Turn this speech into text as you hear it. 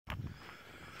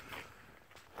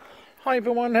Hi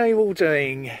everyone, how are you all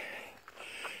doing?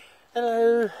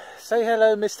 Hello, say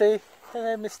hello Misty.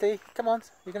 Hello Misty, come on,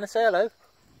 you're going to say hello?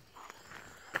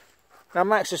 Now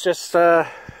Max has just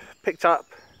picked up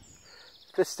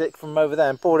this stick from over there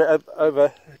and brought it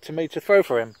over to me to throw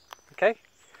for him. Okay,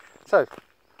 so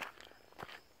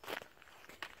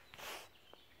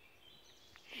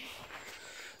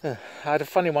I had a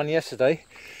funny one yesterday.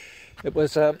 It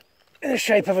was in the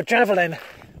shape of a javelin.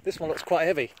 This one looks quite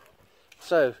heavy.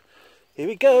 So here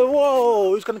we go. Whoa,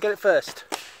 who's going to get it first?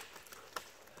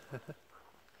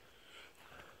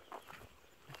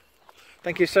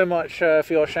 Thank you so much for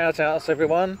your shout outs,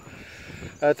 everyone.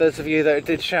 Those of you that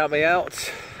did shout me out.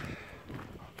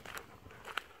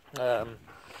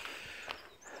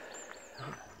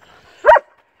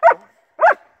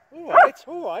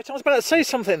 Alright, I was about to say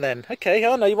something then. Okay,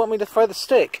 oh no, you want me to throw the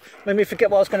stick. Made me forget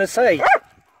what I was going to say.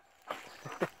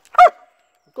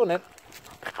 Go on then.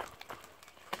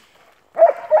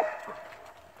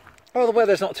 Oh, the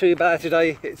weather's not too bad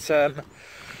today. It's a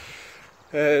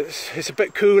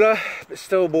bit cooler, but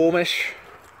still warmish.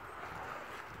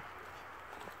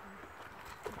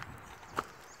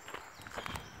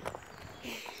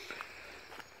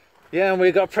 Yeah, and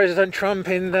we got President Trump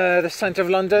in the centre of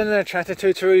London, chatting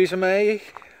to Theresa May,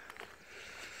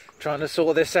 trying to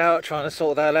sort this out, trying to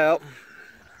sort that out.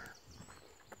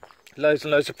 Loads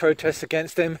and loads of protests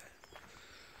against him.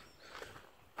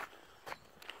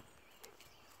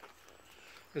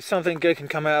 If something good can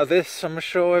come out of this, I'm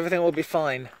sure everything will be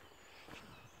fine.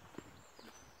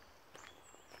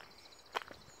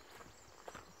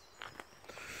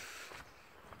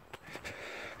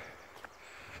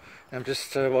 I'm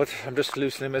just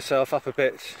loosening myself up a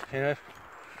bit, you know.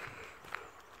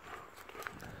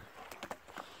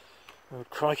 Oh,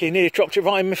 crikey, nearly dropped it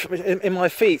right in my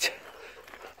feet.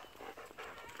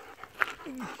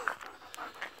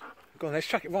 Go on, let's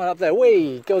chuck it right up there.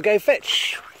 Whee! Go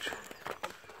fetch!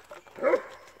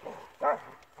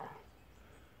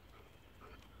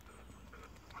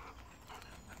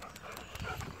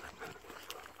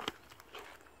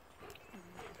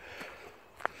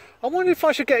 I wonder if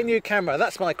I should get a new camera.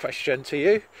 That's my question to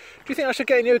you. Do you think I should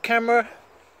get a new camera?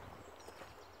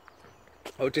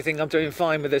 Or do you think I'm doing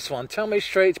fine with this one? Tell me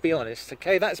straight, to be honest,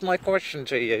 okay? That's my question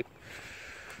to you.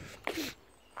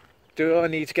 Do I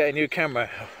need to get a new camera?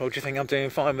 Or do you think I'm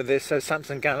doing fine with this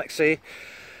Samgson Galaxy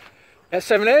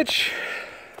S7 Edge?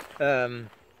 The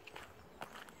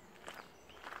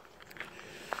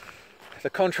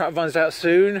contract runs out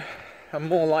soon. I'm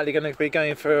more likely going to be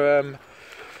going for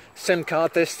SIM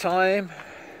card this time,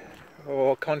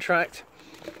 or contract.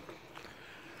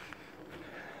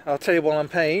 I'll tell you what I'm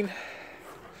paying.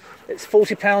 It's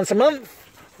 £40 a month,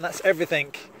 and that's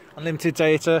everything. Unlimited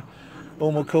data,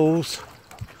 normal calls.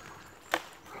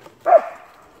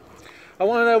 I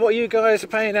want to know what you guys are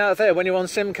paying out there when you're on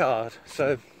SIM card.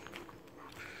 So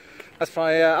that's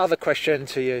my other question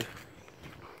to you.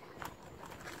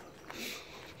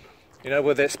 You know,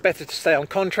 whether it's better to stay on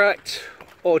contract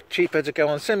or cheaper to go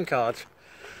on SIM card.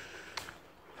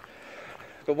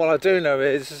 But what I do know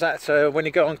is that when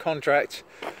you go on contract,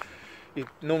 you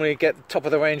normally get the top of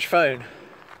the range phone.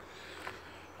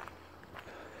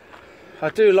 I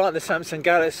do like the Samgson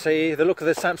Galaxy, the look of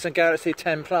the Samgson Galaxy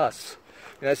 10 Plus.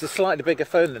 You know, it's a slightly bigger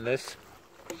phone than this.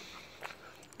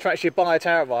 To actually buy it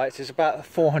outright, it's about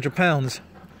 £400.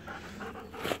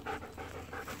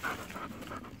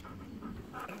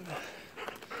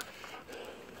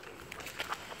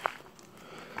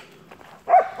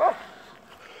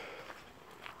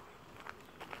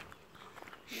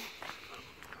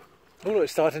 Oh, look,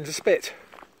 it's starting to spit.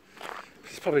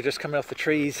 It's probably just coming off the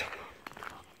trees.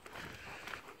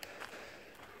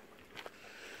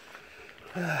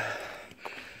 I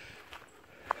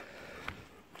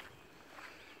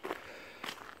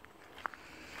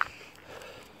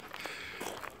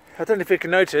don't know if you can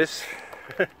notice,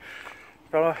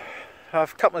 but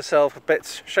I've cut myself a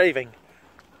bit shaving.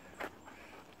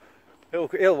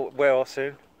 It'll wear off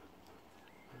soon.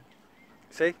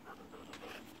 See?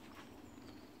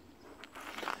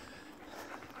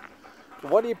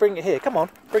 Why do you bring it here? Come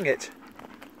on, bring it.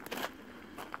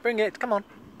 Bring it, come on.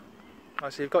 I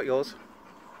see you've got yours.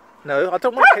 No, I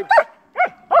don't want to keep...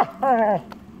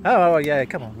 Oh, yeah,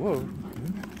 come on. Whoa.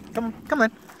 Come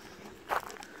on.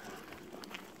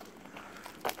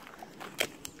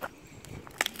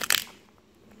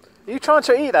 Are you trying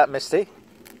to eat that, Misty?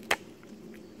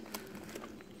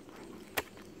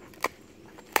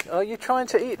 Are you trying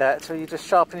to eat that, or are you just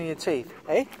sharpening your teeth?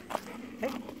 Eh?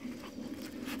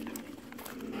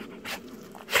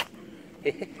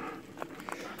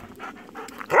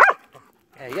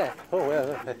 Yeah. Oh,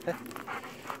 well.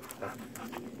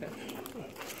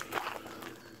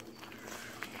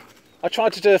 I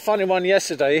tried to do a funny one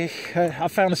yesterday. I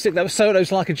found a stick that was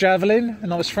solos like a javelin,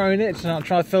 and I was throwing it, and I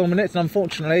tried filming it, and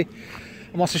unfortunately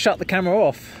I must have shut the camera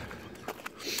off.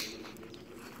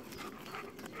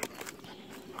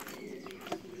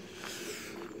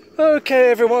 Okay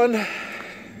everyone,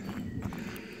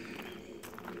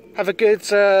 have a good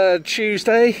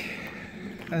Tuesday,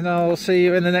 and I'll see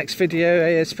you in the next video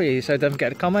ASP. So don't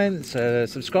forget to comment,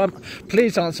 subscribe,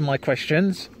 please answer my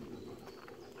questions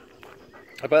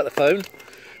about the phone.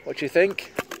 What do you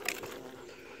think?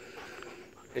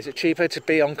 Is it cheaper to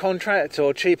be on contract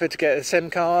or cheaper to get a SIM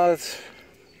card?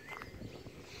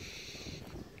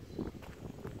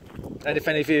 And if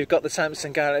any of you have got the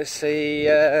Samgson Galaxy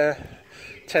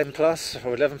 10 Plus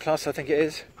or 11 Plus, I think it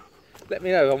is, let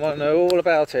me know. I want to know all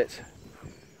about it.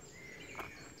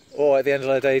 Or at the end of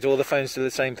the day, do all the phones do the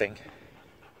same thing?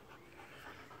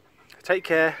 Take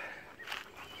care.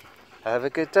 Have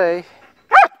a good day.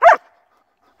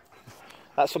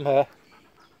 That's from her.